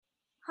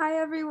Hi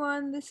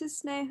everyone, this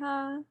is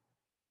Sneha.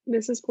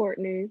 This is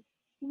Courtney.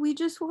 We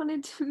just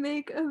wanted to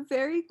make a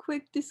very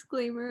quick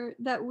disclaimer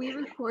that we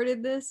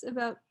recorded this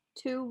about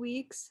 2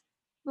 weeks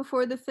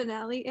before the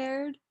finale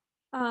aired.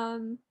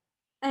 Um,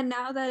 and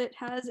now that it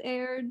has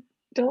aired,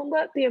 Don't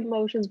let the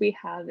emotions we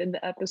have in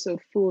the episode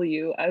fool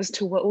you as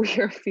to what we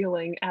are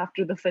feeling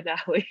after the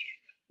finale.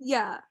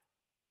 yeah,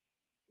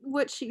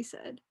 what she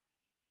said.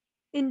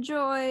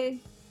 Enjoy.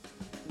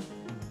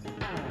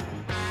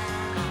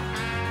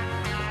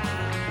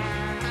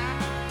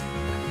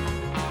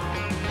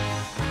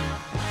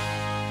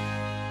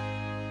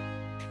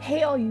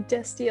 Hey, all you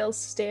Destiel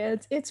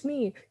stands, it's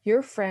me,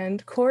 your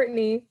friend,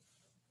 Courtney.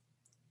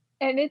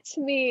 And it's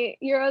me,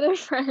 your other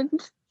friend,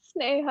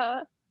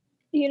 Sneha.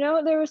 You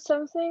know, there was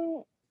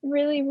something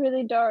really,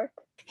 really dark.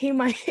 Hey,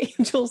 my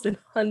angels and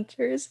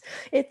hunters,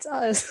 it's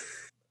us.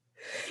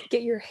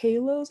 Get your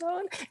halos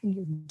on and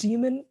your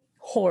demon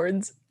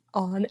horns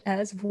on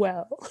as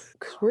well.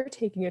 Because we're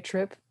taking a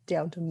trip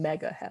down to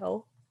Mega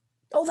Hell.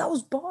 Oh, that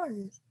was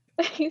bars.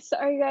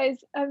 Sorry, guys.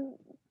 I'm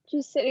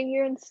just sitting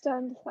here in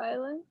stunned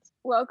silence.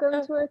 Welcome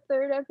to our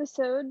third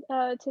episode.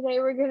 Today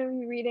we're going to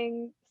be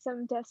reading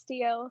some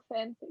Destiel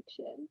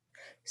fanfiction.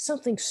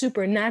 Something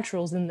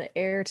supernatural's in the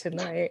air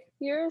tonight.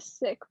 You're a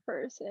sick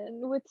person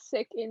with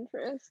sick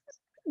interests.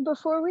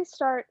 Before we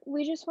start,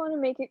 we just want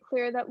to make it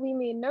clear that we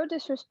mean no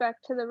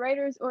disrespect to the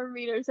writers or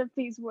readers of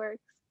these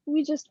works.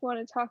 We just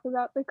want to talk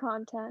about the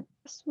content.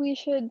 We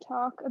should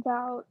talk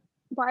about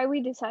why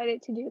we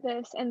decided to do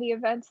this and the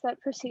events that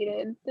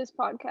preceded this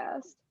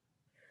podcast.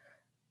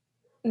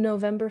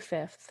 November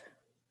 5th.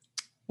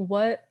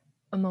 What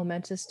a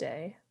momentous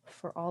day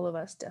for all of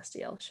us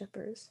Destiel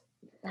shippers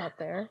out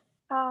there.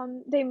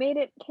 They made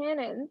it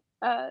canon.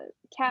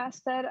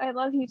 Cass said, "I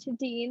love you" to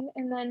Dean,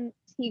 and then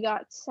he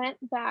got sent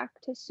back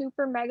to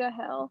Super Mega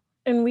Hell.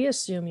 And we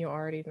assume you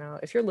already know.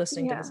 If you're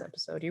listening to Yeah. this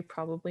episode, you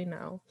probably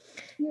know.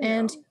 You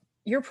And know.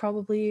 you're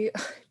probably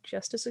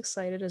just as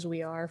excited as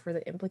we are for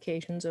the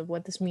implications of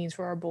what this means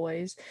for our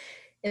boys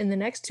in the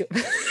next two.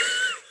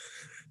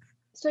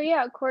 So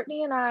yeah,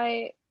 Courtney and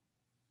I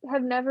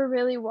have never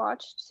really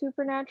watched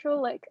Supernatural,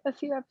 like a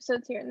few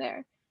episodes here and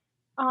there.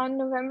 On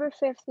November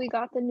 5th, we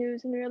got the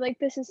news and we were like,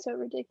 this is so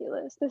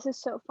ridiculous. This is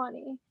so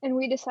funny. And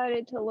we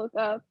decided to look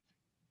up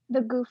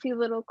the goofy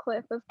little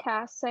clip of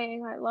Cass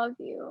saying, "I love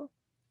you."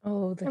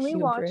 Oh, the And we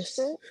watched hubris.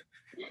 it.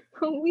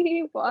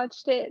 We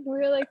watched it and we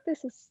were like,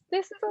 this is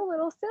a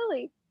little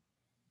silly.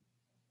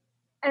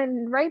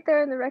 And right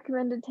there in the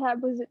recommended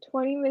tab was a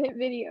 20-minute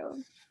video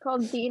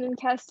called Dean and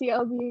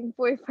Castiel being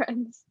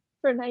boyfriends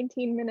for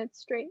 19 minutes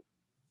straight.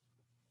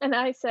 And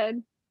I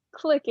said,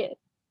 click it.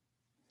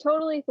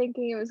 Totally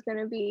thinking it was going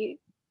to be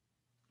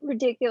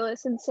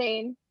ridiculous,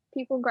 insane,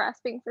 people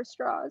grasping for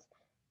straws.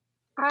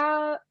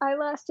 I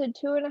lasted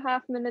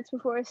 2.5 minutes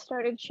before I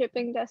started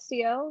shipping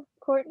Destiel.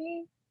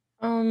 Courtney?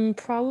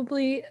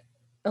 Probably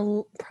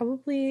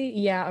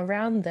yeah,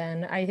 around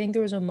then. I think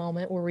there was a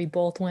moment where we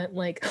both went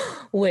like,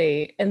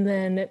 wait, and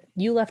then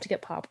you left to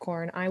get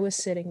popcorn. I was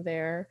sitting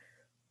there.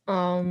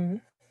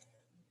 Then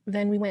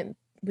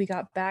we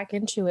got back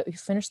into it. We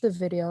finished the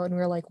video and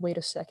we were like, wait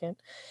a second.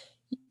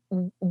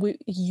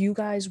 You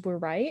guys were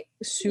right.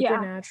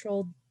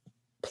 Supernatural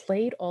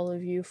played all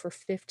of you for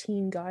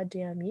 15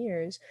 goddamn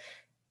years.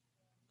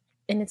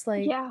 And it's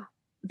like,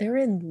 they're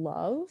in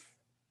love.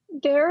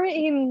 They're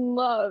in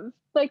love.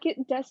 Like,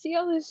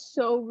 Destiel is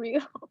so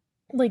real.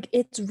 Like,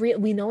 it's real.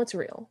 We know it's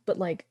real, but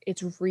like,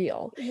 it's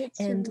real.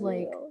 And real.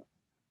 like,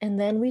 and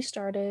then we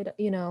started,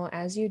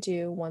 as you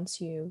do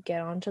once you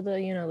get onto the,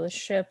 the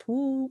ship,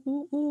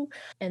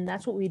 and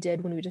that's what we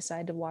did when we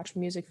decided to watch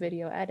music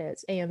video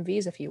edits,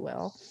 AMVs, if you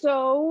will.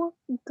 So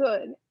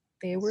good.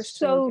 They were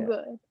so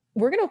good.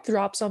 We're gonna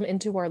drop some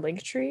into our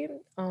link tree.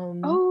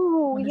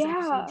 When this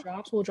episode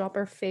drops, we'll drop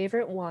our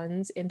favorite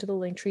ones into the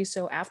link tree.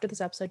 So after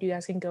this episode, you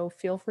guys can go.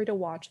 Feel free to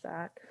watch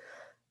that.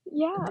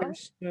 Yeah, they're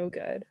so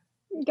good.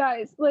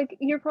 Guys, like,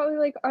 you're probably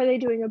like, are they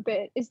doing a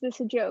bit? Is this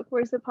a joke?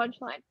 Where's the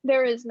punchline?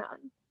 There is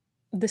none.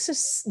 This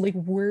is like,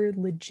 we're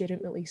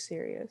legitimately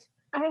serious.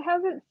 I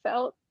haven't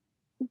felt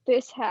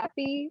this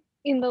happy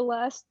in the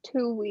last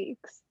 2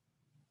 weeks.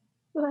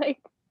 Like,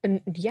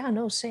 and yeah,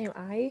 no, same.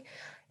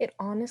 It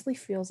honestly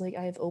feels like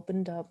I have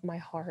opened up my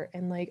heart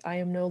and like I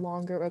am no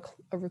longer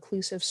a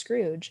reclusive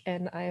Scrooge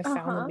and I have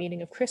found the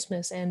meaning of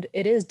Christmas and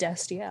it is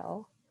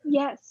Destiel.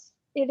 Yes,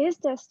 it is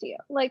Destiel.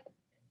 Like,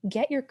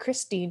 get your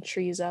Christine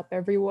trees up,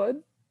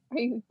 everyone. Are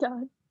you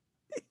done?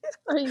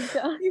 Are you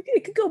done?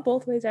 It could go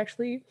both ways,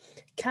 actually.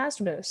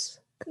 Castmas.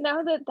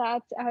 Now that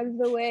that's out of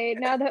the way,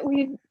 now that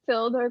we've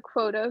filled our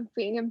quota of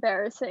being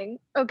embarrassing,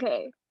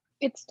 okay,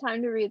 it's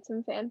time to read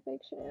some fan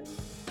fiction.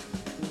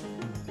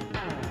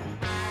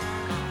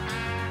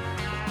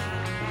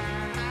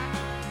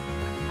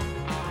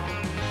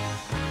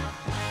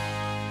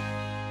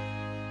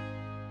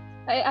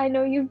 I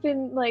know you've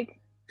been like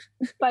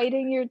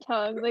biting your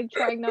tongue, like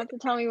trying not to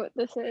tell me what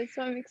this is,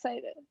 so I'm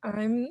excited.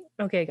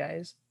 Okay,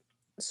 guys,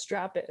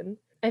 strap in.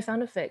 I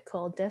found a fic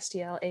called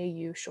Destiel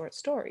AU Short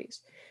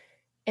Stories.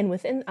 And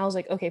within, I was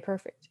like, okay,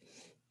 perfect.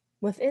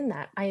 Within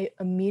that, I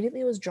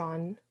immediately was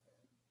drawn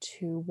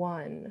to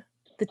one,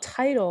 the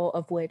title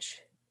of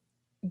which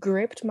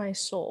gripped my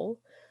soul,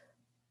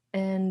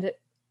 and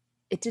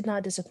it did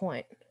not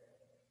disappoint.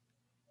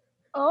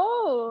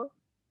 Oh,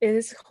 It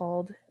is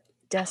called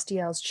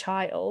Destiel's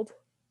Child.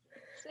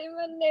 say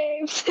my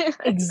name. Say my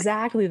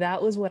Exactly,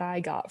 that was what I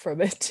got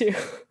from it too.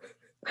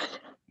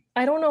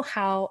 I don't know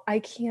how. I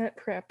can't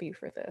prep you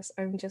for this.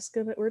 I'm just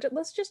gonna.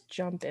 Let's just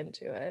jump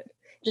into it.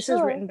 This is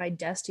Sure. written by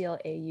Destiel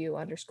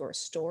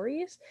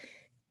AU_stories.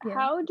 Yeah.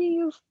 How do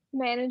you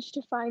manage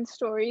to find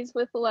stories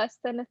with less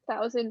than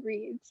 1,000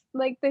 reads?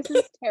 Like, this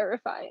is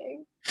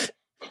terrifying. This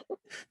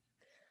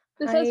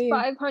has I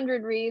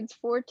 500 reads,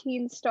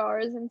 14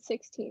 stars, and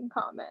 16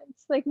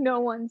 comments. Like, no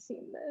one's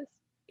seen this.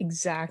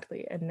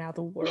 exactly, and now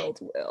the world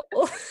will.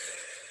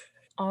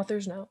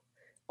 Author's note,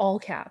 all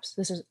caps.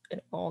 This is in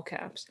all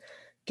caps.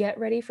 Get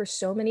ready for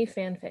so many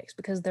fanfics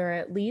because there are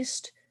at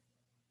least.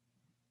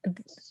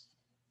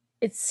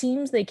 It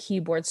seems they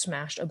keyboard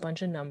smashed a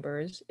bunch of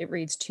numbers. It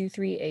reads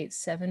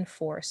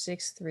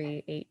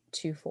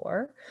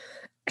 23874638824.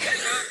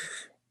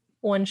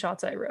 One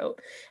shots I wrote.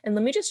 And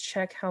let me just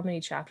check how many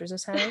chapters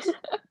this has.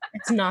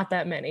 It's not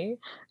that many.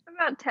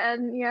 About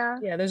 10, yeah.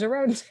 Yeah, there's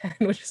around 10,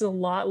 which is a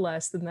lot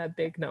less than that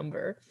big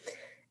number.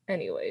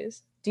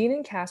 Anyways, Dean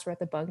and Cass were at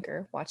the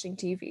bunker watching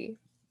TV.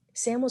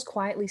 Sam was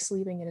quietly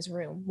sleeping in his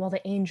room while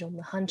the angel and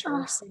the hunter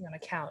were sitting on a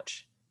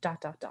couch. ...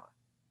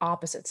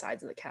 Opposite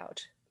sides of the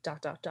couch. ...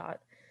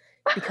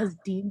 Because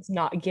Dean's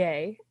not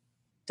gay. ...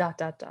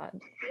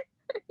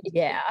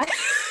 Yeah.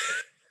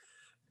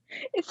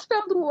 It's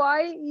spelled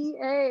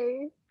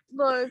YEA.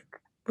 Look,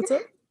 What's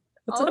up?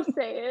 What's I'll up?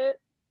 say it.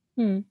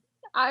 Hmm.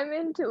 I'm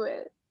into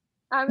it.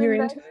 I'm You're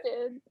into it?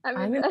 invested. I'm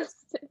I'm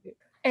invested.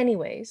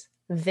 Anyways,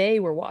 they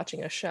were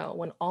watching a show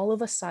when all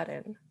of a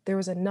sudden there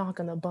was a knock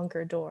on the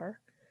bunker door.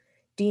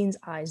 Dean's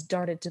eyes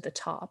darted to the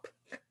top.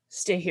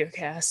 Stay here,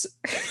 Cass.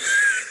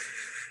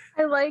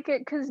 I like it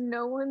because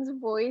no one's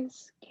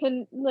voice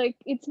can, like,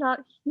 it's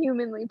not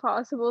humanly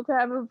possible to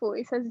have a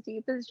voice as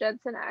deep as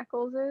Jensen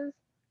Ackles is.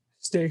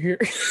 Stay here.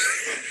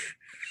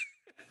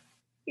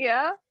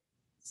 Yeah?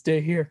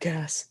 Stay here,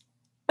 Cass.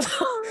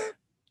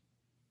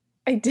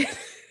 I did.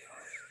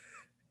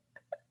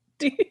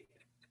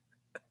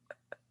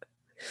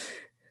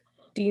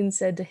 Dean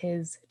said to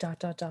his ...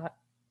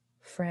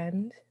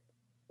 friend.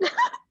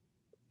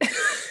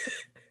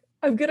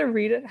 I'm gonna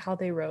read it how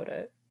they wrote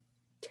it.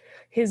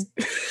 His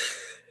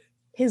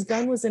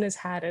gun was in his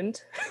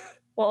hand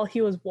while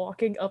he was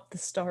walking up the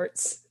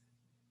starts.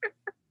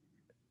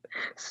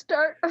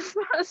 Start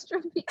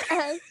apostrophe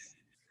S.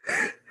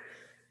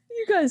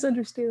 You guys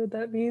understand what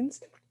that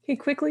means. He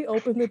quickly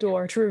opened the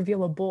door to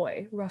reveal a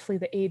boy, roughly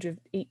the age of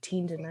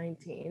 18 to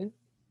 19.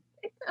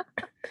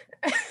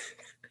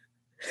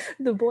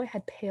 The boy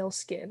had pale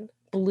skin,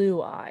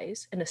 blue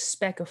eyes, and a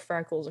speck of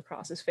freckles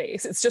across his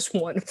face. It's just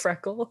one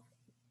freckle.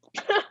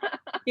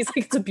 He's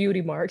like, it's a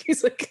beauty mark.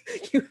 He's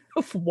like, you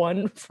have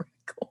one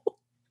freckle.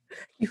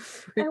 You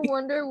freak. I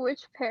wonder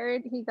which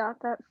parent he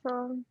got that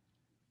from.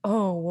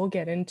 Oh, we'll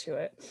get into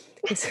it.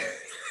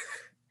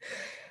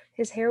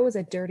 His hair was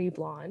a dirty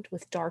blonde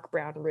with dark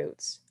brown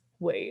roots.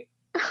 Wait.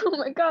 Oh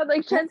my god,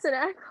 like Jensen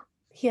Ackles.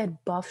 He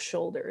had buff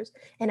shoulders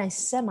and a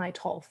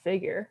semi-tall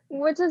figure.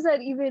 What does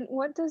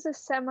a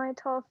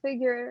semi-tall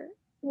figure,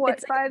 what,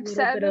 It's like 5'7"?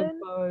 a little bit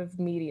above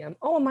medium.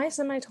 Oh, am I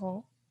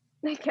semi-tall?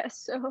 I guess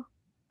so.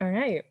 All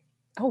right.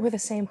 Oh, we're the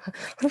same.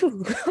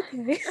 Ooh,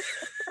 okay.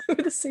 We're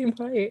the same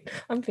height.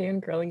 I'm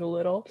fangirling a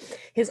little.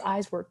 His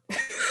eyes were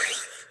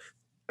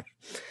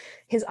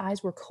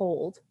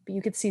cold, but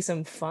you could see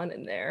some fun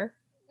in there.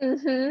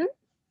 Mm-hmm.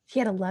 He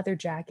had a leather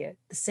jacket,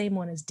 the same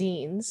one as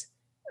Dean's,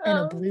 and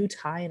a blue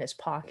tie in his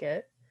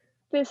pocket.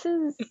 This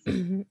is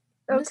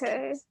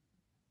okay.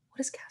 What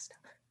is Cass?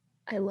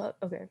 I love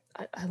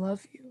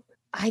you.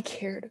 I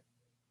cared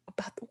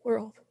about the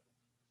world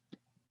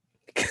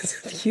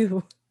because of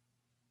you.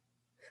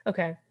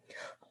 Okay.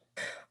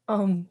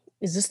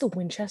 Is this the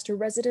Winchester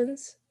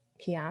residence?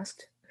 He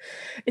asked.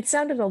 It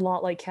sounded a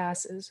lot like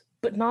Cass's,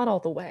 but not all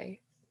the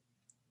way.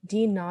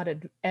 Dean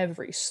nodded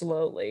very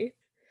slowly.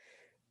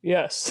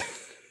 Yes.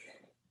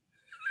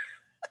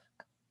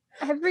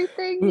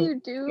 Everything you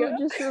do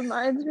just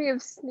reminds me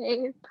of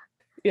Snape.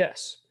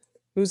 Yes.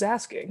 Who's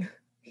asking?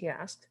 He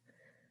asked.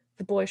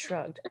 The boy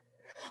shrugged.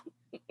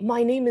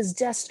 My name is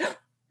Desmond.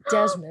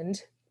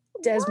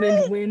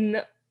 Desmond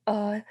Wynn.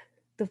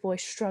 The boy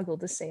struggled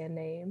to say a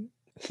name.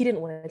 He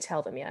didn't want to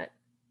tell them yet.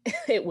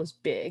 It was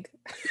big.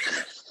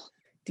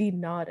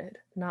 Dean nodded,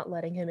 not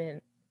letting him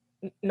in.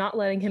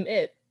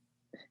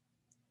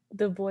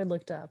 The boy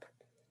looked up.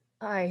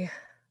 I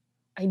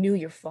knew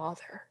your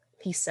father,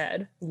 he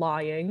said,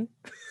 lying.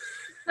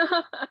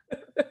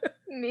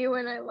 Me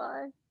when I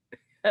lie.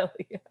 Hell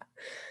yeah.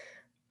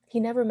 He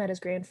never met his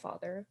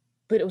grandfather,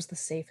 but it was the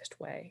safest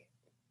way.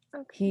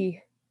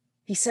 Okay.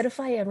 He said if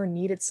I ever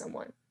needed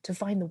someone to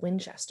find the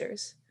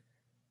Winchesters.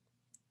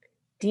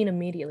 Dean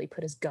immediately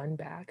put his gun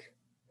back.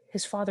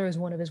 His father is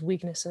one of his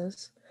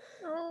weaknesses.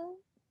 Oh.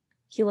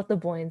 He let the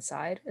boy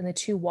inside, and the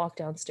two walked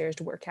downstairs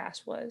to where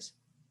Cass was.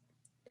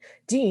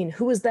 Dean,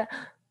 who was that?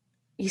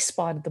 He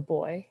spotted the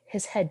boy,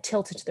 his head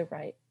tilted to the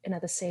right, and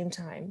at the same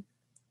time,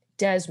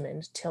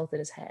 Desmond tilted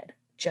his head,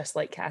 just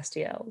like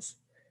Castiel's.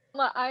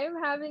 I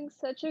am having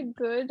such a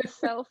good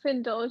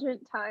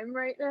self-indulgent time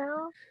right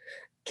now.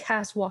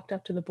 Cass walked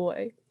up to the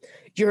boy.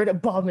 You're an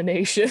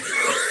abomination.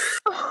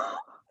 What?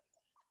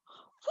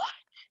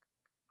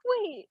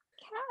 Wait,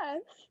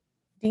 Cass?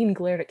 Dean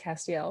glared at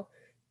Castiel.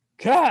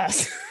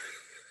 Cass!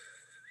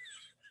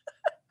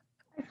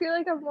 I feel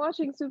like I'm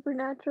watching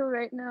Supernatural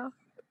right now.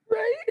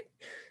 Right?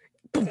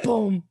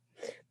 Boom,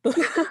 boom.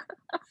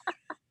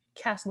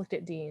 Cass looked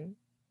at Dean.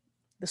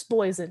 This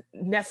boy is a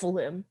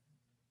Nephilim.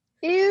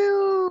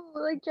 Ew,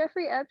 like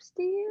Jeffrey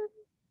Epstein?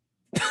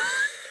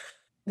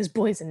 This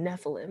boy's a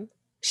Nephilim.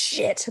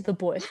 Shit, the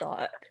boy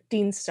thought.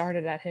 Dean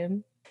started at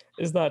him.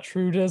 Is that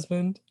true,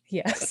 Desmond?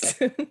 Yes.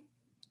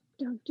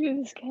 Don't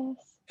do this,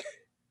 Cass.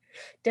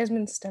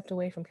 Desmond stepped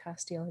away from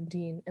Castiel and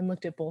Dean and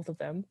looked at both of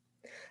them.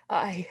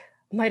 I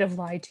might have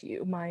lied to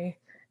you.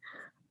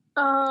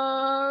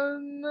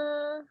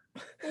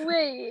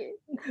 Wait.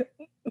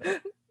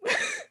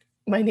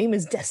 My name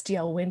is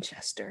Destiel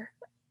Winchester.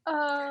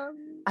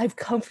 I've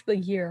come for the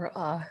year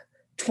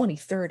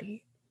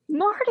 2030.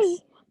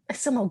 Marty! I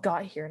somehow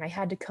got here and I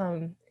had to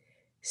come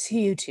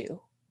see you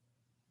two.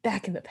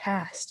 Back in the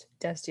past,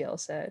 Destiel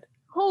said.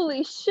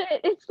 Holy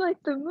shit, it's like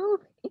the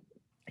movie.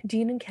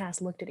 Dean and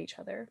Cass looked at each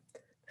other.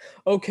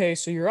 Okay,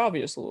 so you're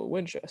obviously a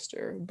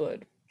Winchester,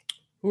 but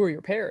who are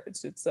your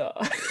parents? It's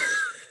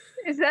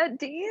Is that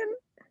Dean?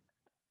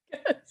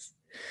 Yes.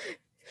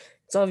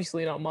 It's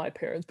obviously not my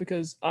parents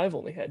because I've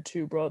only had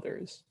 2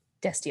 brothers.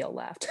 Destiel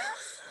laughed.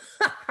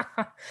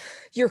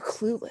 You're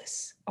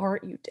clueless,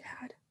 aren't you,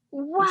 Dad?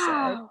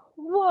 Wow.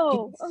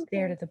 Whoa. Dean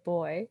stared at the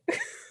boy.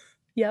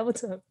 Yeah,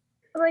 what's up?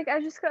 Like,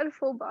 I just got a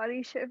full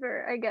body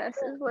shiver, I guess,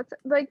 is what's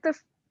like the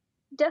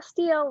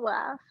Destiel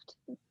laughed.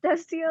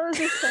 Destiel is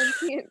a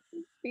sentient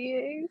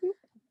being.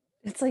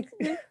 It's like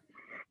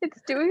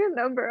It's doing a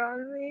number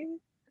on me.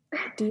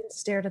 Dean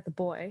stared at the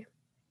boy.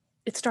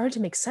 It started to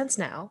make sense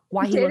now.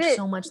 Why he Did looked it?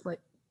 so much like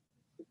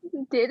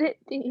Did it,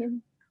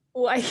 Dean?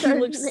 why he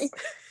Started looked to make-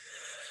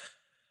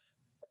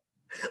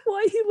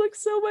 why he looked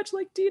so much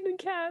like Dean and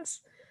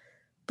Cass.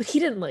 But he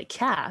didn't like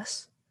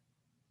Cass. ...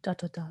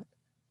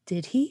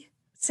 Did he?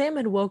 Sam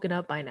had woken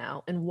up by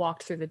now and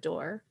walked through the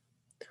door.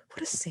 What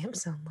does Sam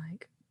sound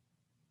like?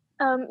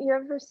 You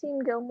ever seen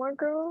Gilmore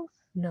Girls?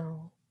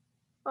 No.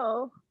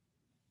 Oh.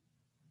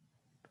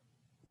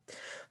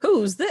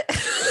 Who's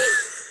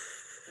this?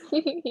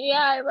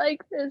 Yeah, I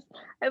like this.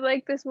 I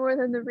like this more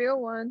than the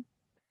real one.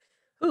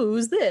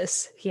 Who's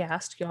this? He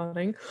asked,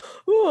 yawning.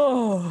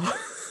 Oh.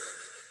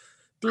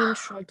 Dean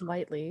shrugged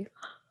lightly.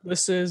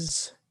 This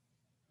is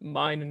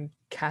mine and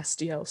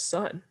Castiel's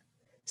son.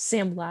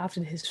 Sam laughed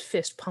and his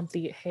fist pumped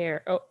the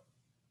hair.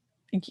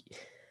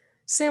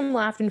 Sam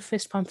laughed and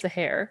fist pumped the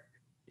hair.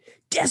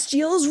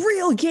 Destiel is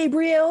real,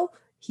 Gabriel!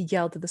 He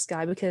yelled to the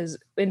sky because,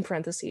 in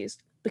parentheses,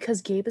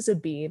 because Gabe is a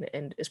bean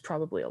and is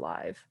probably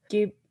alive.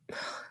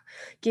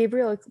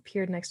 Gabriel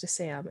appeared next to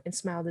Sam and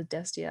smiled at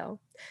Destiel.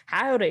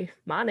 Howdy,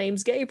 my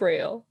name's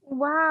Gabriel.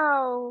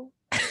 Wow.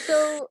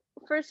 So,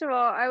 first of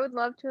all, I would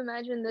love to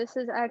imagine this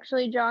is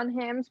actually John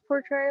Hamm's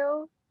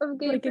portrayal of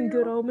Gabriel. Like in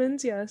Good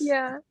Omens, yes.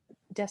 Yeah.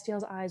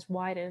 Destiel's eyes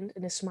widened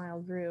and his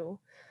smile grew.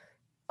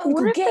 What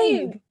Uncle if they-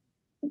 Gabe!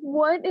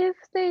 What if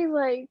they,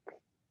 like,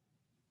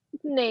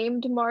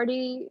 named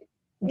Marty...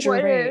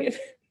 Germaine.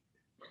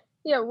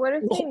 What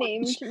if they Lord.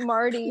 named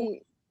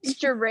Marty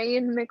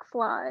Gerain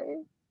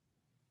McFly?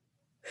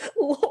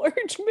 Lord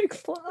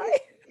McFly.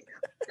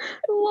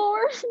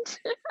 Lord!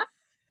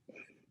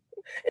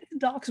 It's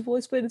Doc's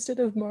voice, but instead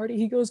of Marty,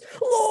 he goes,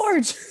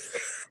 Lord!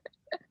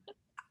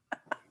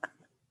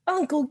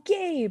 Uncle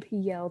Gabe, he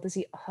yelled as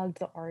he hugged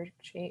the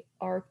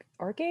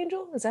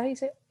Archangel? Is that how you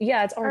say it?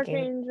 Yeah, it's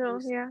Archangel.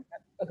 Archangel, yeah.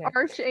 Okay.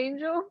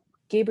 Archangel?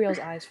 Gabriel's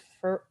eyes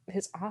furrowed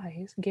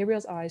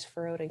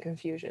in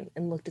confusion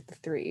and looked at the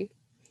 3.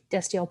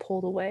 Destiel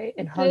pulled away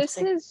and hugged This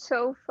Sam. is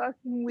so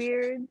fucking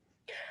weird.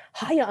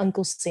 Hiya,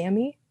 Uncle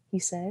Sammy, he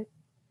said.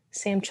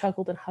 Sam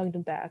chuckled and hugged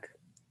him back.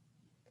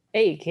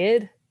 Hey,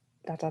 kid. ...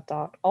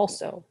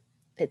 Also,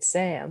 it's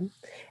Sam.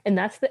 And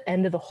that's the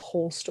end of the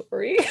whole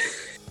story.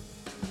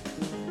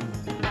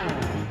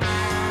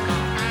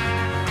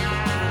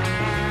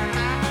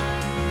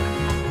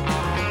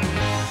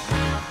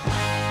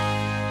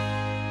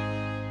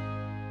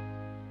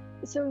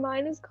 So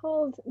mine is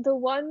called The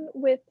One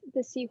with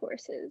the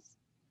Seahorses.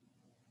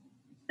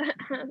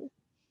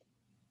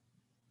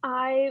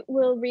 I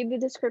will read the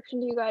description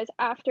to you guys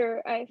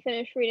after I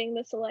finish reading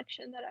the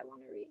selection that I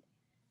want to read.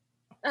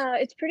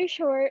 It's pretty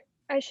short.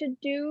 I should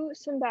do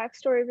some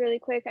backstory really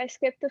quick. I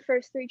skipped the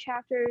first 3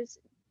 chapters.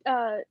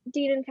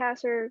 Dean and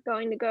Cass are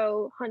going to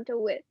go hunt a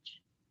witch.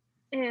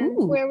 And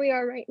Ooh. where we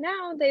are right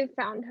now, they've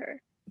found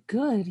her.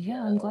 Good,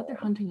 yeah. I'm glad they're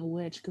hunting a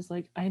witch because,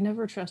 like, I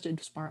never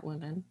trusted smart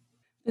women.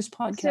 This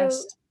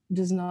podcast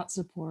does not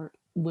support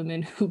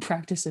women who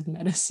practice in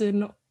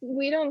medicine.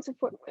 We don't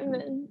support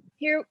women.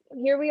 Here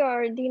we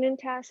are. Dean and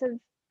Cass have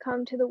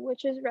come to the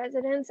witch's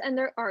residence and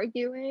they're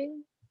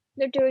arguing.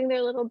 They're doing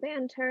their little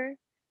banter.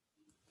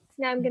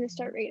 Now I'm going to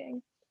start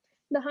reading.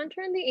 The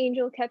hunter and the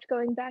angel kept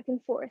going back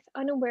and forth,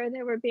 unaware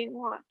they were being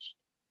watched.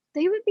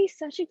 They would be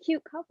such a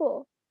cute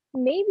couple.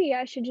 Maybe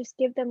I should just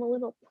give them a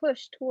little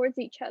push towards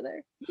each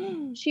other.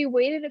 She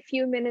waited a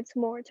few minutes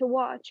more to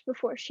watch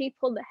before she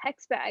pulled a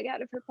hex bag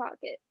out of her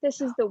pocket.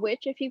 This is the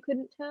witch, if you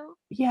couldn't tell.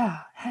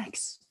 Yeah,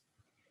 hex.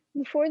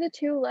 Before the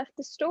two left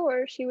the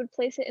store, she would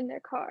place it in their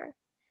car.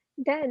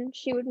 Then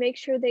she would make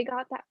sure they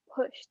got that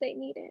push they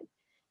needed.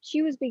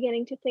 She was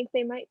beginning to think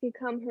they might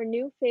become her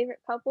new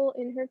favorite couple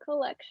in her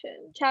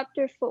collection.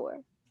 Chapter 4.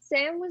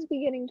 Sam was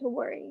beginning to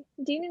worry.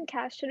 Dean and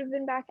Cass should have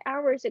been back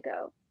hours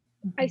ago.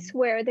 I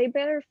swear, they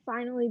better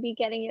finally be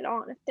getting it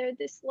on if they're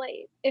this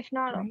late. If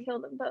not, I'll kill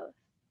them both.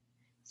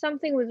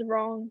 Something was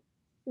wrong.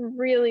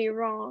 Really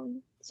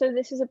wrong. So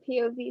this is a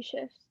POV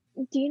shift.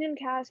 Dean and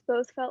Cass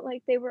both felt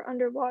like they were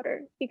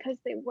underwater because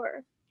they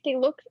were. They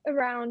looked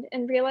around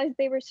and realized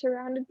they were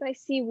surrounded by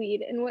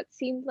seaweed and what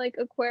seemed like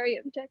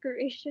aquarium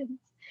decorations,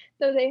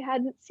 though they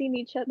hadn't seen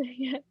each other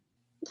yet.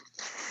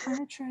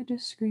 I tried to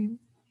scream,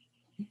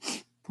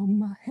 but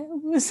my head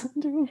was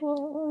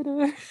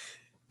underwater.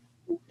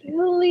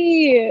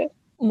 Billy!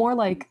 More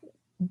like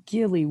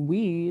gilly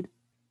weed.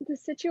 The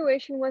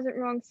situation wasn't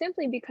wrong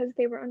simply because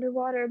they were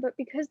underwater, but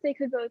because they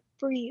could both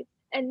breathe,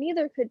 and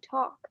neither could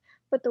talk.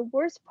 But the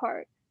worst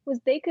part was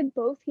they could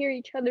both hear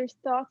each other's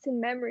thoughts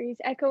and memories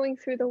echoing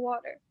through the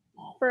water.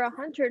 For a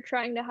hunter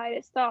trying to hide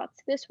his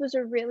thoughts, this was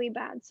a really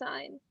bad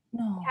sign.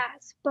 No.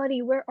 Cass,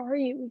 buddy, where are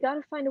you? We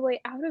gotta find a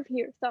way out of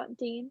here, thought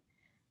Dean.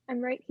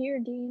 I'm right here,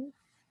 Dean.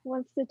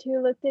 Once the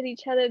two looked at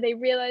each other, they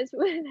realized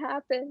what had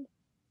happened.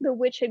 The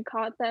witch had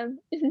caught them,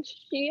 and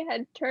she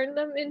had turned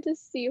them into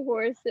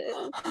seahorses.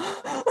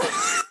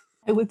 I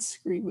would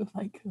scream if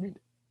I could.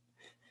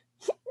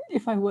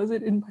 If I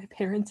wasn't in my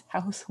parents'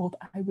 household,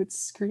 I would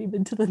scream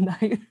into the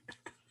night.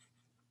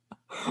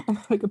 I'm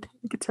having a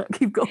panic attack.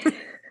 Keep going.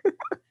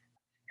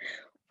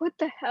 What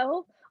the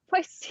hell?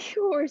 Why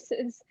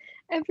seahorses?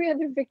 Every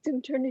other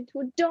victim turned into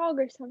a dog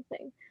or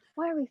something.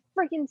 Why are we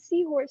freaking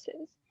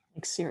seahorses?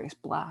 Like Sirius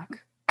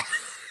Black.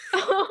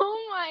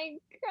 Oh my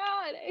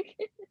god.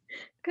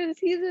 Because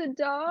he's a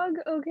dog?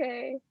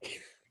 Okay.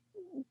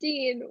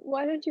 Dean,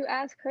 why don't you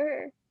ask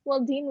her?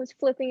 Well, Dean was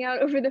flipping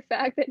out over the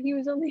fact that he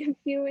was only a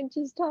few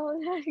inches tall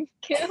and had a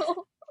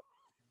kill.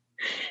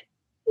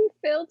 He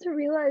failed to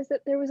realize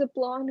that there was a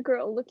blonde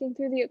girl looking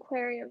through the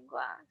aquarium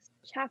glass.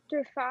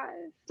 Chapter 5.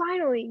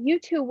 Finally, you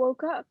two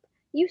woke up.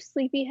 You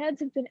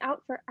sleepyheads have been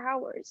out for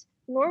hours.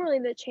 Normally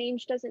the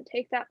change doesn't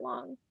take that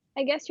long.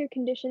 I guess your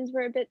conditions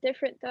were a bit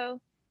different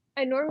though.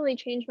 I normally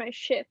change my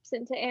ships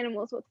into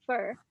animals with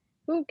fur.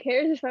 Who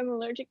cares if I'm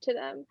allergic to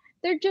them?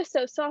 They're just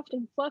so soft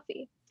and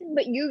fluffy.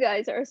 But you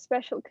guys are a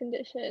special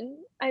condition.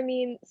 I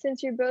mean,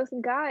 since you're both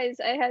guys,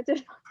 I had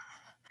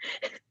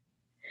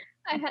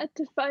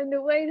to find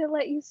a way to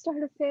let you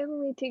start a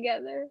family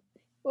together.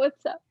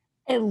 What's up?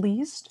 At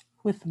least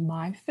with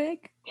my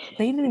fic,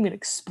 they didn't even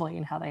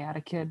explain how they had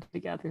a kid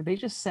together. They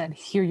just said,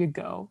 here you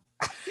go.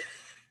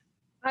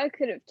 I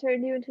could have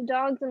turned you into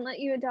dogs and let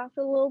you adopt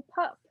a little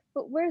pup.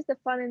 But where's the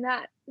fun in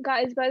that?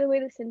 Guys, by the way,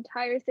 this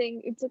entire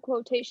thing, it's a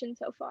quotation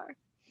so far.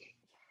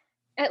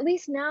 At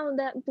least now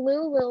that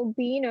blue little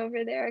bean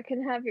over there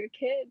can have your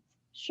kids.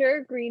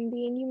 Sure, green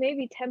bean, you may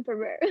be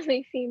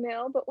temporarily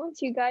female, but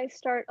once you guys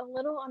start a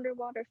little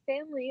underwater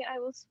family, I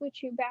will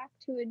switch you back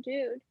to a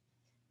dude.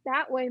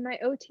 That way my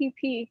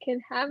OTP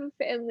can have a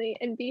family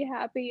and be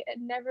happy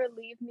and never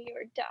leave me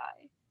or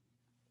die.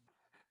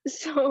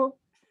 So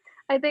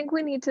I think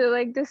we need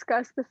to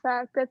discuss the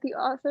fact that the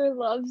author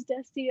loves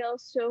Destiel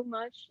so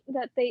much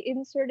that they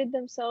inserted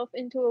themselves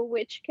into a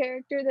witch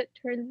character that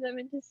turns them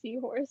into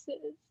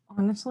seahorses.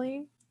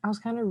 Honestly, I was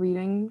kind of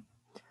reading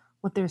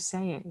what they're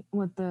saying,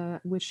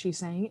 what she's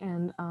saying,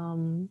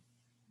 and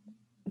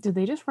did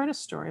they just write a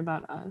story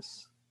about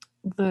us?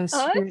 The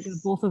spirit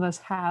that both of us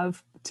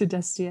have to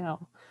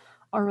Destiel,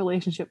 our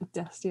relationship with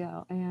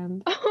Destiel,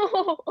 and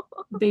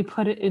they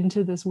put it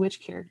into this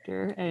witch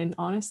character, and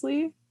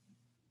honestly,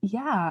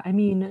 yeah, I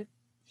mean,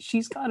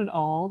 she's got it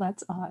all.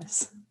 That's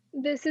us.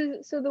 This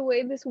is so the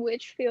way this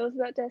witch feels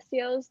about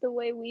Destiel is the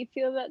way we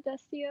feel about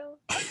Destiel.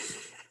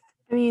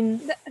 I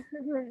mean,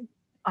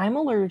 I'm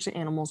allergic to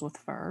animals with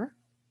fur.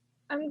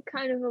 I'm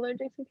kind of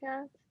allergic to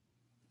cats.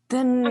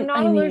 Then I'm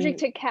not allergic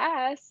to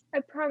Cass. I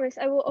promise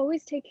I will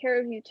always take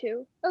care of you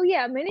two. Oh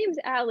yeah, my name's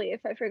Allie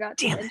if I forgot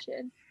to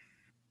mention.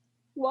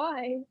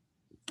 Why?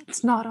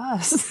 It's not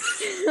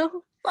us.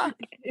 Oh, fuck.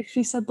 If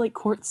she said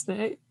court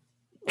snake.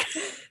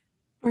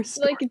 Or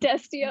like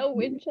Destiel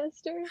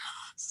Winchester.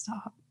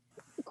 Stop.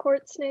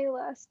 Court snake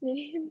last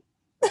name.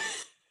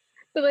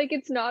 But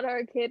it's not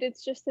our kid,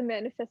 it's just the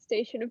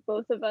manifestation of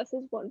both of us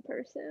as one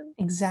person.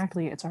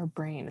 Exactly, it's our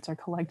brain, it's our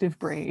collective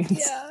brains.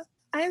 Yeah.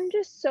 I'm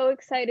just so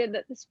excited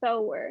that the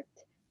spell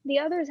worked. The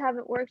others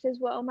haven't worked as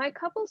well. My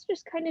couples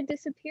just kind of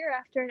disappear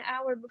after an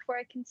hour before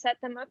I can set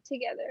them up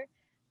together.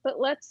 But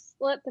let's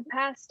let the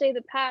past stay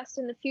the past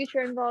and the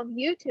future involve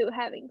you two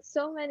having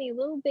so many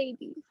little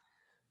babies.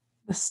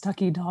 The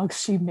Stucky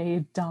dogs she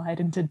made died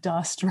into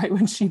dust right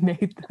when she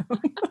made them.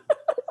 Stucky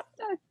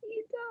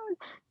dog.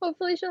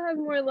 Hopefully she'll have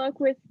more luck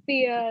with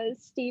the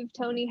Steve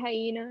Tony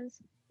hyenas.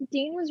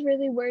 Dean was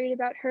really worried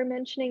about her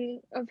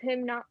mentioning of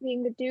him not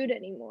being the dude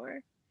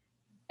anymore.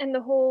 And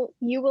the whole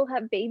 "you will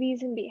have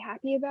babies and be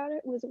happy about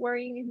it" was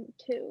worrying him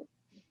too.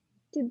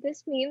 Did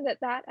this mean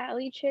that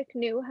Allie chick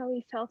knew how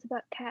he felt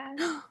about Cass?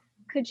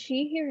 Could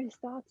she hear his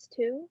thoughts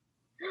too?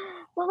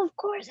 Well, of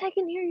course I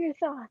can hear your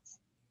thoughts.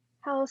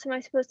 How else am I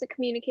supposed to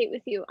communicate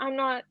with you? I'm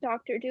not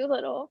Dr.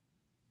 Doolittle.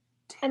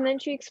 And then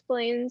she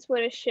explains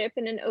what a ship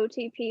and an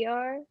OTP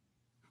are.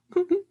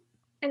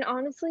 And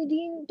honestly,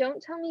 Dean,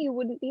 don't tell me you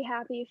wouldn't be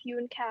happy if you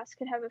and Cass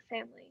could have a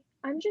family.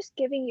 I'm just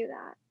giving you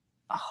that.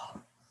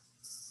 Oh.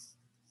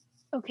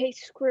 Okay,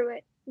 screw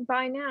it.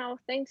 By now,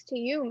 thanks to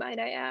you, might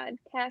I add,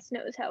 Cass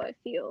knows how I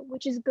feel,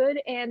 which is good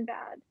and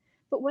bad.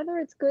 But whether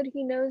it's good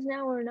he knows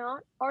now or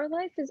not, our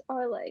life is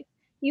our life.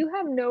 You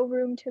have no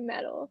room to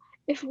meddle.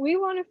 If we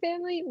want a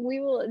family,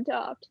 we will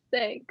adopt.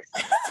 Thanks.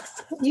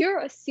 You're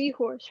a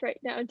seahorse right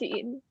now,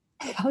 Dean.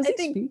 How's he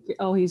speaking?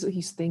 Oh, he's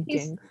thinking.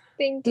 He's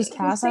thinking. Does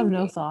Cass have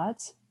no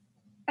thoughts?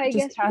 I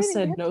guess Cass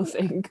said no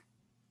think.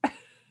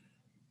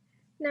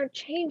 Now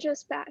change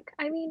us back.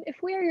 I mean, if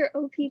we are your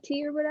OPT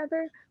or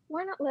whatever,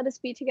 why not let us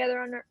be together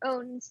on our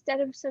own instead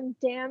of some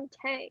damn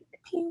tank?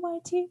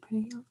 PYT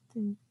pretty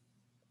often.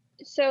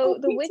 So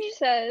OPT. The witch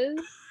says,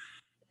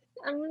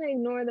 I'm going to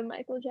ignore the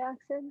Michael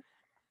Jackson.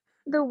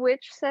 The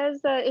witch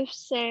says that if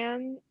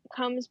Sam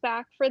comes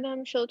back for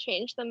them, she'll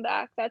change them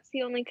back. That's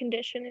the only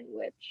condition in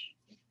which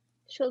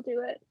she'll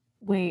do it.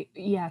 Wait,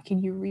 yeah, can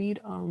you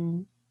read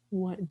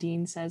what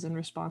Dean says in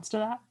response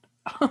to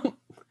that?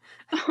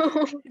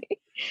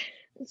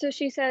 So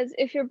she says,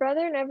 if your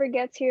brother never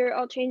gets here,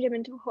 I'll change him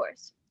into a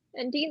horse.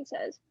 And Dean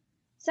says,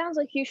 sounds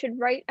like you should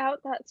write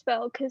out that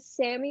spell because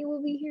Sammy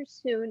will be here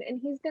soon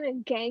and he's gonna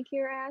gank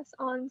your ass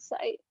on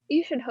sight.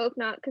 You should hope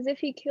not, because if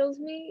he kills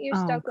me, you're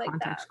stuck like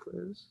that. Context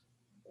clues.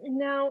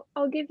 Now,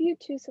 I'll give you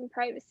two some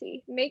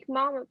privacy. Make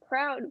Mama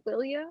proud,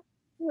 will ya?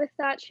 With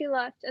that, she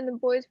left, and the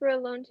boys were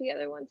alone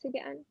together once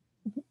again.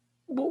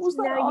 What was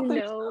that? Now you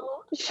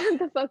know. Shut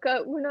the fuck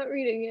up. We're not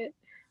reading it.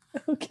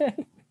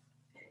 Okay.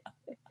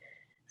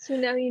 So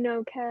now you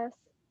know, Cass.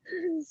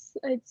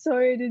 I'm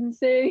sorry I didn't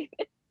say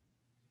anything.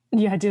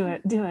 Yeah, do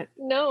it. Do it.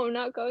 No, I'm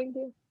not going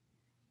to.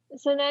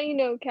 So now you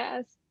know,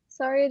 Cass.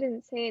 Sorry I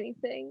didn't say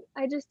anything.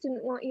 I just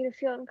didn't want you to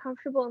feel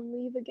uncomfortable and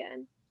leave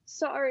again.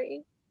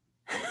 Sorry.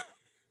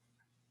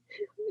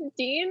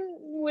 Dean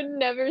would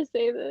never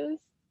say this.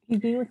 He's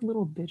being like a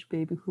little bitch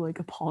baby who like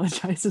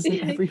apologizes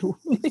in every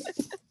way.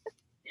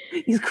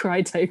 He's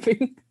cry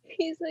typing.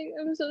 He's like,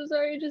 I'm so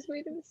sorry, I just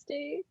made a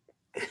mistake.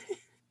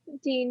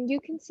 Dean, you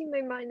can see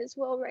my mind as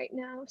well right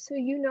now, so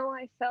you know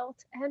I felt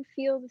and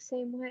feel the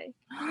same way.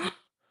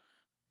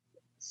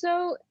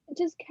 So,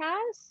 does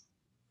Cass...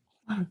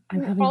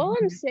 All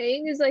I'm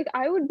saying is, like,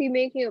 I would be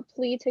making a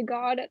plea to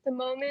God at the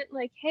moment,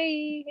 like,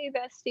 hey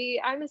bestie,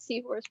 I'm a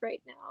seahorse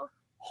right now.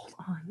 Hold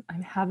on,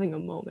 I'm having a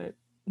moment.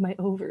 My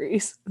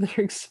ovaries,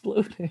 they're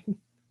exploding.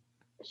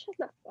 Shut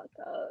the fuck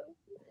up.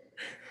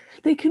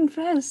 They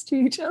confess to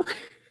each other.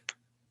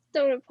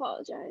 Don't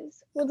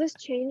apologize. Will this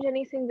change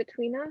anything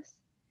between us?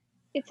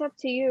 It's up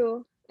to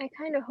you. I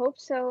kind of hope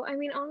so. I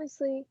mean,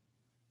 honestly,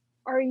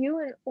 are you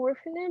an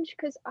orphanage?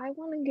 Because I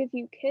want to give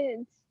you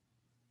kids.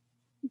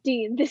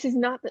 Dean, this is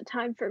not the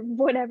time for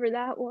whatever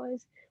that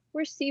was.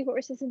 We're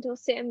seahorses until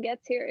Sam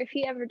gets here, if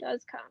he ever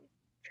does come.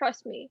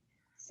 Trust me,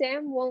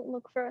 Sam won't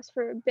look for us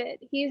for a bit.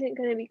 He isn't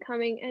going to be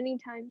coming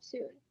anytime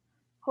soon.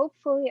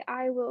 Hopefully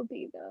I will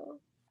be, though.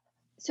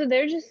 So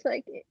they're just,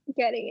 like,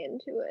 getting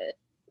into it.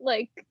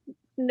 Like,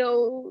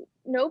 no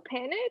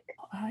panic?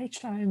 I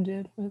chimed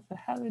in with the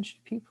haven't you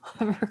people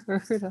ever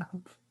heard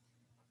of?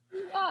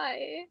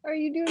 Why? Are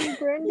you doing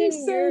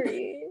Brendan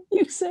Urie?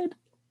 You said,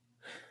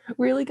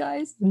 really,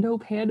 guys? No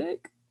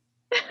panic?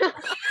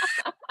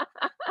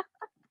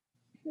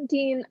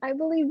 Dean, I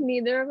believe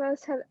neither of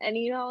us have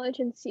any knowledge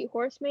in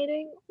seahorse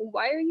mating.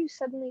 Why are you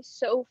suddenly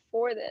so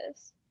for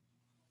this?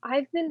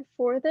 I've been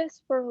for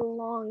this for a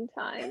long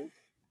time.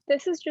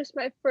 This is just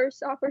my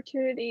first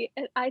opportunity,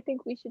 and I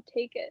think we should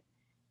take it.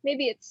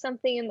 Maybe it's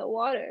something in the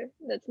water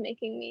that's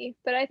making me,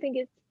 but I think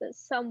it's the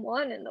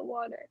someone in the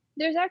water.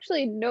 There's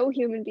actually no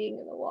human being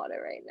in the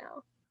water right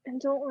now. And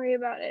don't worry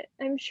about it.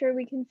 I'm sure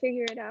we can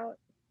figure it out.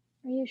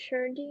 Are you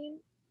sure, Dean?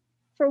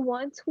 For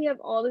once, we have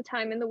all the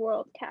time in the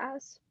world,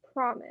 Cass.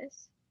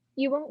 Promise.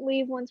 You won't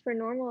leave once we're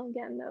normal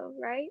again, though,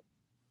 right?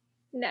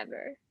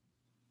 Never.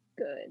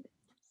 Good.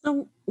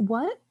 So,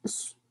 what?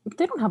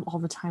 They don't have all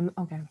the time.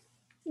 Okay.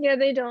 Yeah,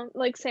 they don't.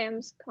 Like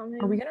Sam's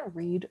comment. Are we gonna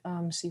read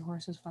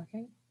Seahorses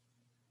Fucking?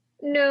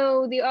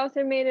 No, the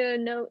author made a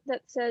note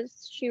that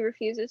says she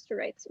refuses to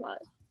write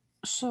smut.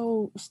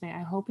 So, Sneha,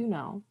 I hope you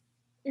know.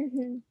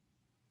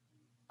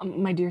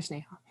 Mm-hmm. My dear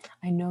Sneha,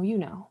 I know you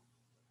know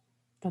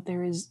that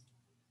there is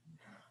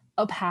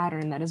a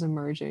pattern that is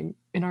emerging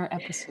in our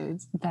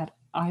episodes that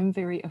I'm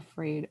very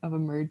afraid of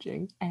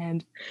emerging,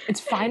 and it's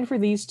fine for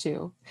these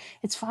two.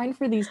 It's fine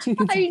for these two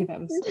consecutive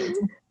episodes,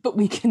 but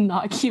we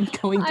cannot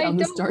keep going I down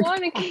this don't dark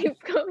want to path.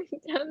 keep going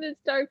down this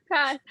dark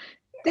path.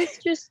 This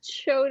just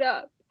showed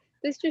up.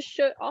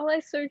 All I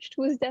searched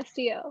was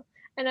Destiel,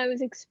 and I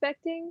was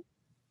expecting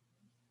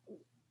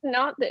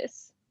not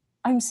this.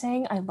 I'm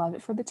saying I love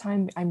it for the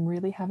time. I'm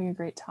really having a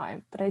great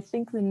time, but I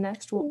think the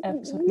next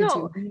episode we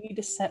do, we need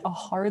to set a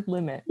hard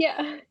limit.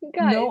 Yeah,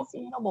 guys. No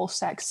animal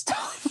sex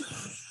stuff.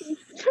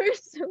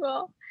 First of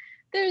all,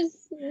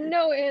 there's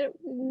no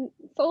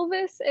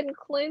Fulvis and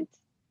Clint.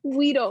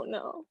 We don't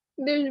know.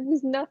 There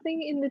was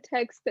nothing in the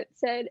text that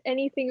said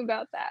anything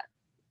about that.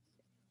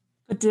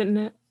 But didn't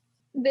it?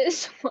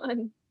 This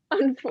one,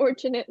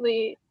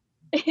 unfortunately,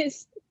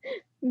 is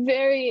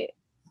very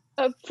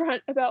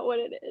upfront about what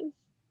it is.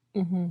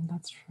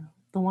 That's true.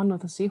 The one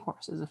with the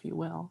seahorses, if you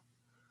will.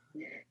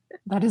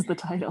 That is the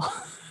title.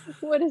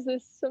 What is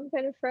this? Some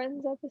kind of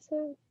Friends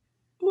episode?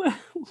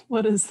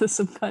 What is this?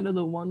 Some kind of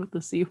the one with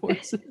the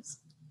seahorses?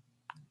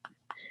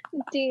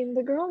 Dean,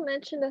 the girl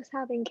mentioned us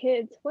having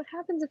kids. What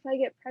happens if I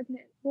get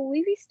pregnant? Will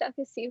we be stuck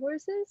as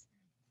seahorses?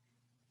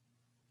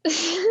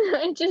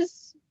 I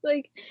just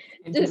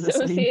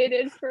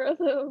dissociated for a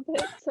little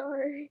bit.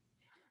 Sorry.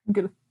 I'm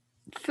gonna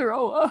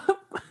throw up.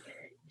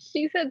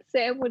 She said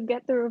Sam would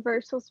get the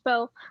reversal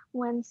spell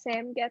when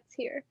Sam gets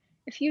here.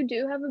 If you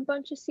do have a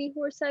bunch of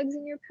seahorse eggs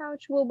in your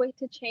pouch, we'll wait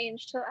to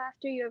change till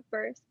after you have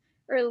birth,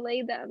 or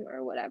lay them,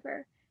 or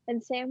whatever,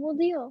 and Sam will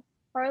deal.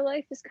 Our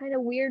life is kind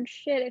of weird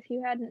shit if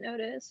you hadn't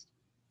noticed.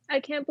 I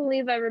can't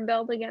believe I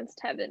rebelled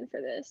against heaven for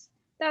this.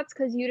 That's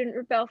because you didn't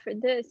rebel for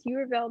this, you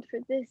rebelled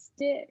for this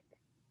dick.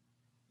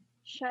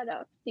 Shut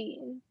up,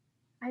 Dean.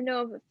 I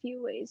know of a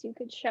few ways you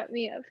could shut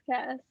me up,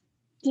 Cass.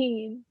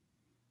 Dean.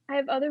 I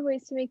have other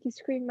ways to make you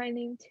scream my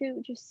name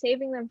too, just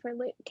saving them for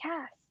later.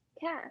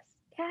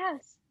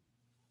 Cass.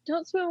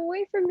 Don't swim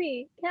away from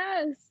me,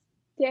 Cass.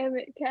 Damn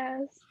it,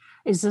 Cass.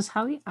 Is this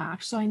how he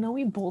acts? So I know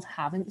we both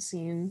haven't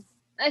seen.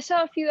 I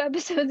saw a few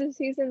episodes of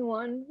season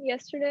 1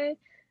 yesterday.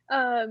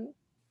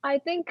 I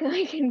think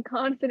I can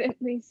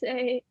confidently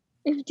say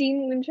if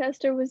Dean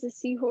Winchester was a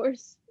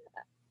seahorse,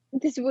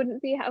 this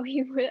wouldn't be how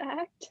he would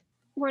act.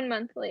 1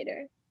 month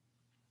later.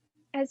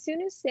 As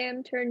soon as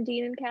Sam turned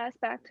Dean and Cass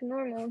back to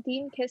normal,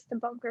 Dean kissed the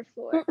bunker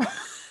floor.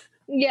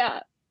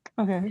 Yeah.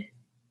 Okay.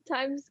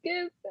 Time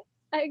skip,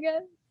 I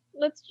guess.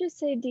 Let's just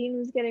say Dean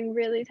was getting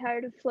really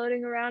tired of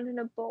floating around in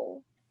a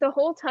bowl. The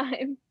whole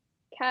time,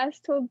 Cass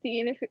told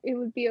Dean if it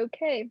would be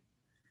okay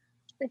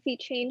if he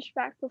changed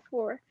back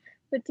before,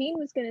 but Dean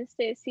was going to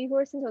stay a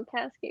seahorse until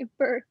Cass gave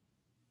birth.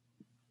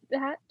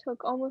 That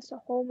took almost a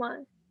whole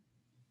month.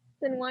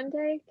 Then one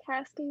day,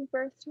 Cass gave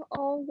birth to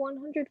all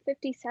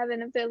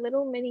 157 of their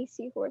little mini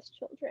seahorse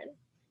children.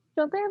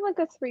 Don't they have like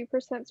a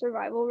 3%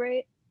 survival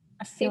rate?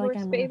 I feel like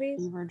Seahorse I'm babies?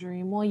 in a fever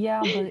dream. Well, yeah,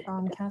 but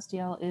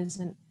Castiel is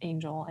an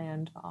angel,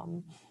 and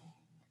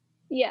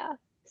Yeah.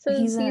 So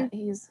he's a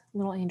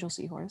little angel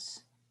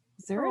seahorse.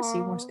 Is there a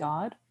seahorse Aw.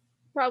 god?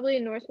 Probably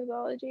in Norse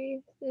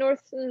mythology.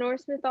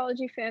 Norse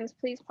mythology fans,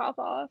 please pop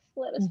off.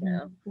 Let us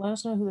know. Let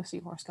us know who the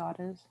seahorse god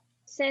is.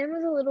 Sam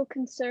was a little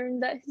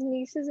concerned that his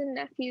nieces and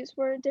nephews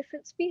were a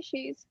different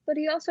species, but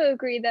he also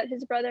agreed that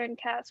his brother and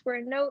Cass were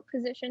in no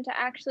position to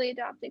actually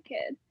adopt a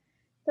kid.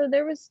 Though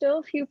there was still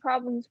a few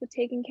problems with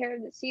taking care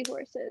of the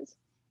seahorses.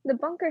 The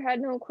bunker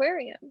had no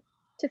aquarium.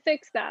 To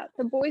fix that,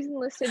 the boys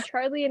enlisted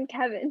Charlie and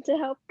Kevin to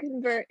help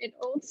convert an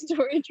old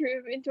storage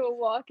room into a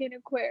walk-in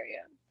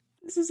aquarium.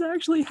 This is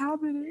actually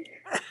happening.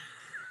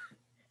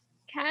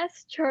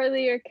 Cass,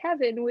 Charlie, or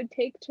Kevin would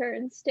take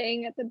turns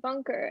staying at the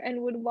bunker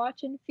and would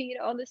watch and feed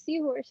all the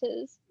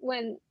seahorses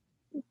when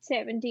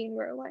Sam and Dean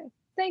were away.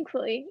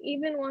 Thankfully,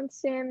 even once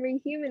Sam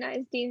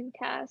rehumanized Dean and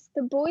Cass,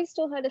 the boys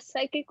still had a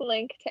psychic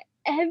link to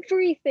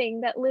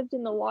everything that lived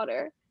in the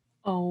water.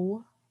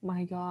 Oh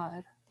my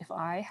god. If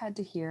I had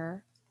to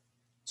hear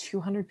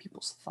 200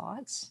 people's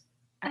thoughts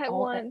At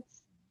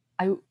once.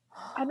 I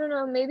don't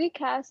know, maybe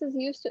Cass is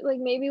used to, like,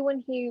 maybe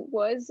when he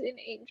was an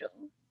angel,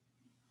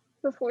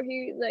 before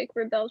he, like,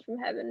 rebelled from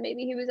heaven,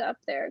 maybe he was up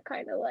there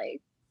kind of,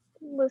 like,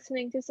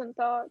 listening to some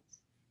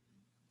thoughts.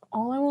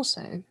 all I will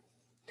say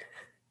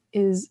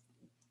is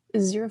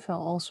Aziraphale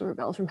also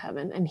rebelled from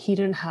heaven, and he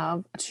didn't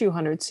have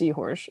 200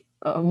 seahorse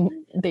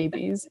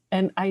babies.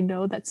 And I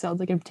know that sounds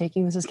like I'm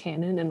taking this as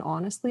canon, and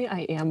honestly,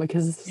 I am,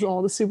 because this is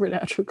all the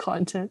supernatural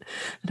content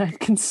that I've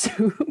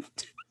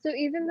consumed. So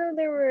even though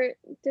there were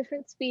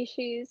different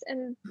species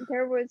and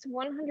there was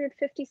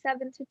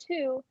 157 to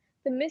 2,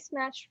 the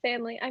mismatched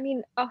family,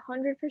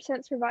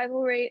 100%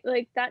 survival rate,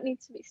 like, that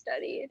needs to be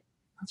studied.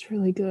 That's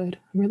really good.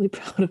 I'm really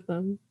proud of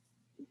them.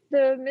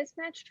 The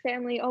mismatched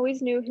family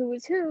always knew who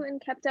was who and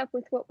kept up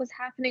with what was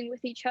happening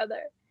with each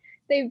other.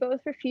 They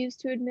both refused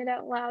to admit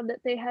out loud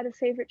that they had a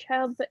favorite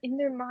child, but in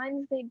their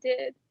minds they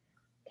did.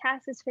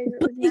 Cass's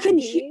favorite was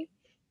Maggie.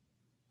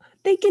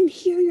 They can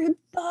hear your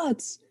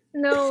thoughts.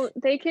 No,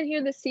 they can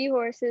hear the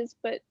seahorses,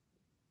 but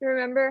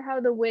remember how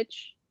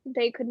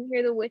they couldn't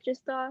hear the witch's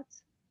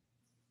thoughts?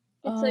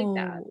 It's like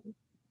that.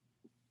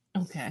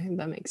 Okay,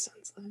 that makes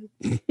sense then.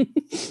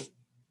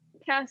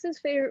 Cass's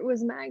favorite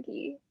was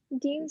Maggie.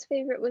 Dean's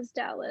favorite was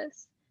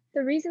Dallas.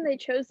 The reason they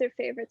chose their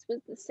favorites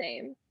was the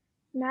same.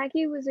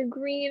 Maggie was a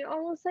green,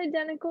 almost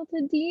identical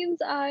to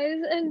Dean's eyes,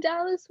 and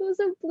Dallas was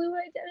a blue,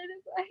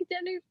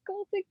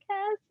 identical to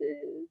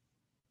Cass's.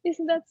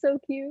 Isn't that so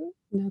cute?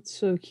 That's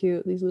so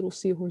cute. These little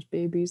seahorse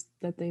babies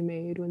that they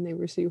made when they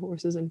were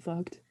seahorses and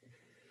fucked.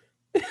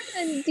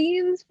 And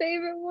Dean's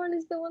favorite one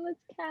is the one that's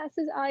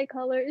Cass's eye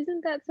color.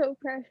 Isn't that so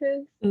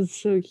precious? That's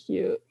so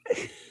cute.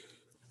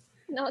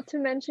 Not to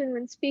mention,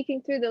 when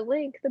speaking through the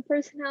link, the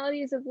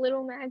personalities of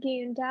little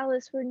Maggie and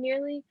Dallas were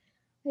nearly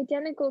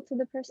identical to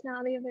the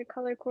personality of their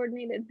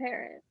color-coordinated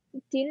parent.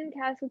 Dean and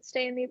Cass would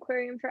stay in the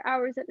aquarium for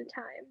hours at a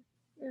time.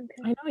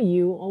 Okay. I know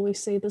you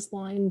always say this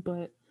line,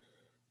 but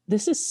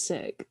this is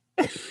sick.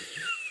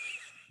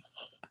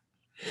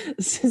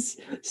 This is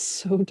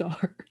so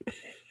dark.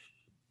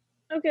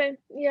 Okay,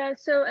 yeah,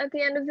 so at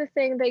the end of the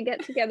thing, they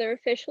get together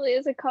officially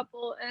as a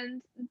couple,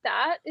 and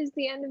that is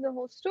the end of the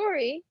whole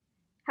story.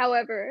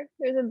 However,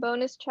 there's a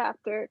bonus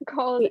chapter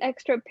called Wait.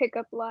 Extra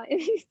Pickup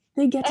Lines.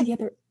 They get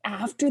together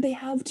after they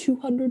have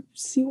 200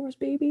 seahorse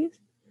babies?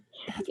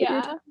 That's what you're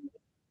Yeah, telling me?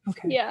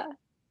 Okay. yeah.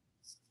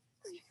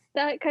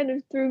 That kind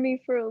of threw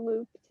me for a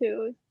loop,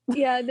 too.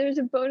 Yeah, there's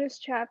a bonus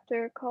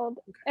chapter called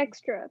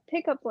Extra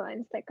Pickup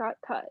Lines that got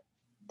cut.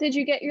 Did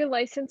you get your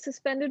license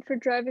suspended for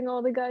driving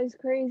all the guys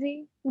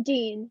crazy?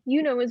 Dean,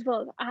 you know as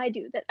well as I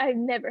do that I've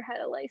never had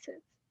a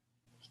license.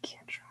 You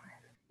can't drive.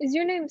 Is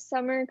your name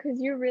Summer? Because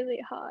you're really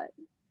hot.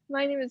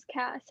 My name is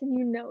Cass, and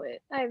you know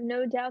it. I have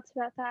no doubts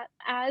about that,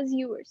 as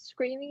you were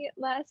screaming it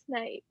last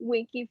night.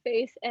 Winky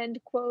face, end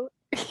quote.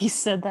 He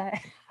said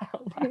that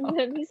out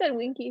loud. He said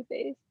winky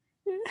face.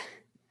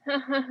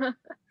 Oh,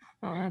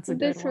 that's a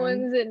good This one.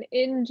 one's an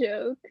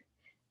in-joke.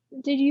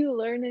 Did you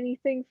learn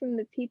anything from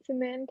the Pizza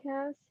Man,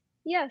 Cass?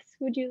 Yes,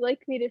 would you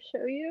like me to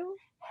show you?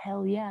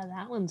 Hell yeah,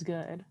 that one's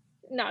good.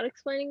 Not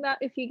explaining that.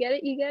 If you get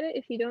it, you get it.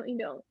 If you don't, you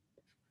don't.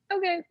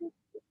 Okay.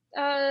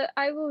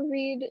 I will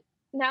read...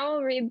 Now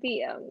I'll read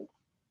the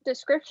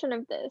description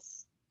of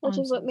this, which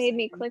I'm is what so made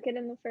me excited. click it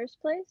in the first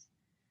place.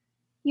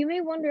 You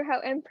may wonder how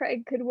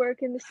MPreg could work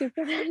in the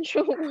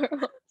supernatural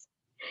world.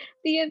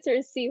 The answer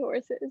is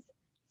seahorses.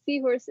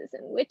 Seahorses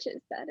and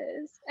witches, that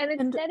is. And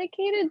it's And-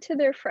 dedicated to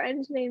their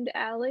friend named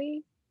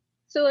Allie.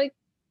 So, like,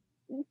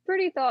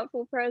 pretty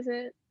thoughtful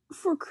present.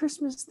 For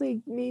Christmas,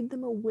 they made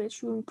them a witch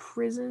who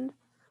imprisoned.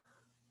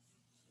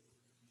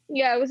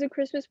 Yeah, it was a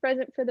Christmas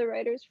present for the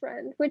writer's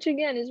friend, which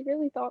again is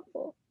really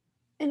thoughtful.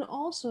 And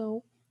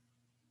also,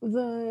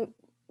 the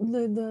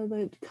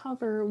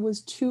cover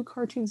was 2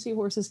 cartoon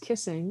seahorses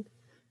kissing.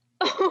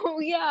 Oh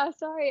yeah,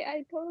 sorry,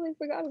 I totally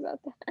forgot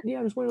about that.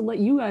 Yeah, I just wanted to let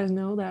you guys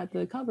know that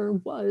the cover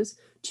was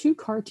 2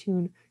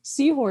 cartoon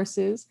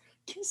seahorses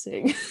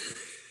kissing.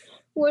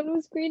 One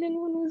was green and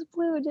one was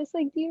blue, just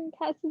like Dean and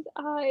Cass's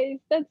eyes.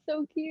 That's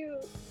so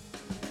cute.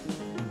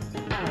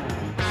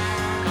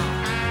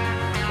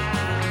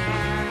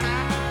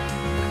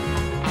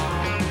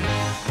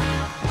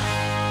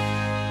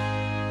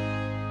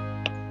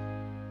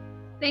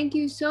 Thank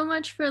you so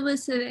much for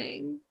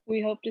listening.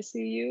 We hope to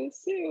see you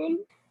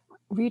soon.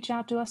 Reach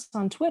out to us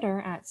on Twitter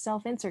at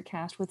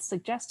selfinsertcast with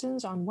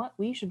suggestions on what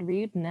we should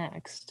read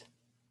next.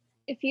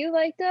 If you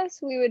liked us,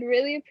 we would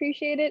really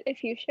appreciate it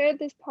if you shared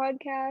this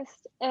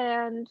podcast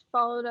and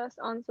followed us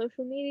on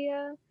social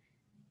media.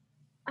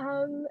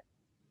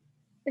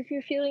 If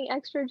you're feeling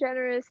extra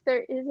generous,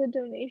 there is a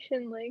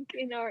donation link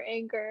in our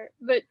Anchor,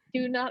 but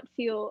do not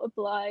feel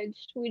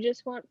obliged. We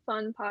just want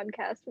fun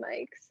podcast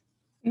mics.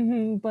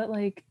 But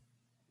like,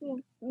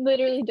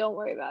 Literally, don't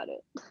worry about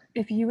it.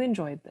 if you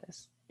enjoyed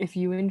this, if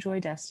you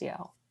enjoyed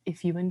STL,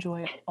 if you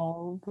enjoy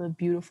all the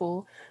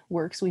beautiful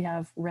works we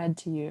have read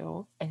to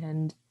you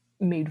and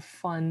made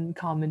fun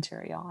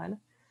commentary on,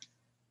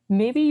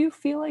 maybe you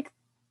feel like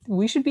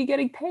we should be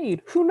getting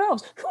paid. Who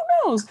knows? Who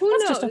knows? Who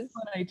That's just a knows?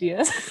 fun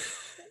idea.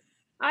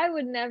 I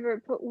would never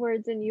put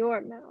words in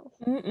your mouth,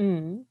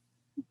 Mm-mm.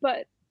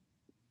 but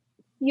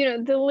you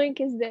know, the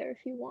link is there if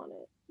you want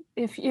it.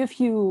 If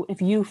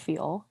you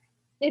feel.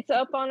 It's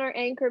up on our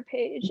Anchor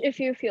page if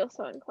you feel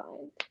so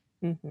inclined.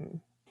 Mm-hmm.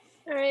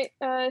 All right.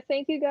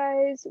 Thank you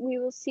guys. We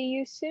will see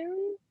you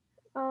soon.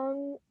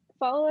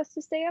 Follow us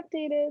to stay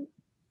updated.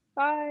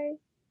 Bye.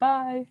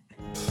 Bye.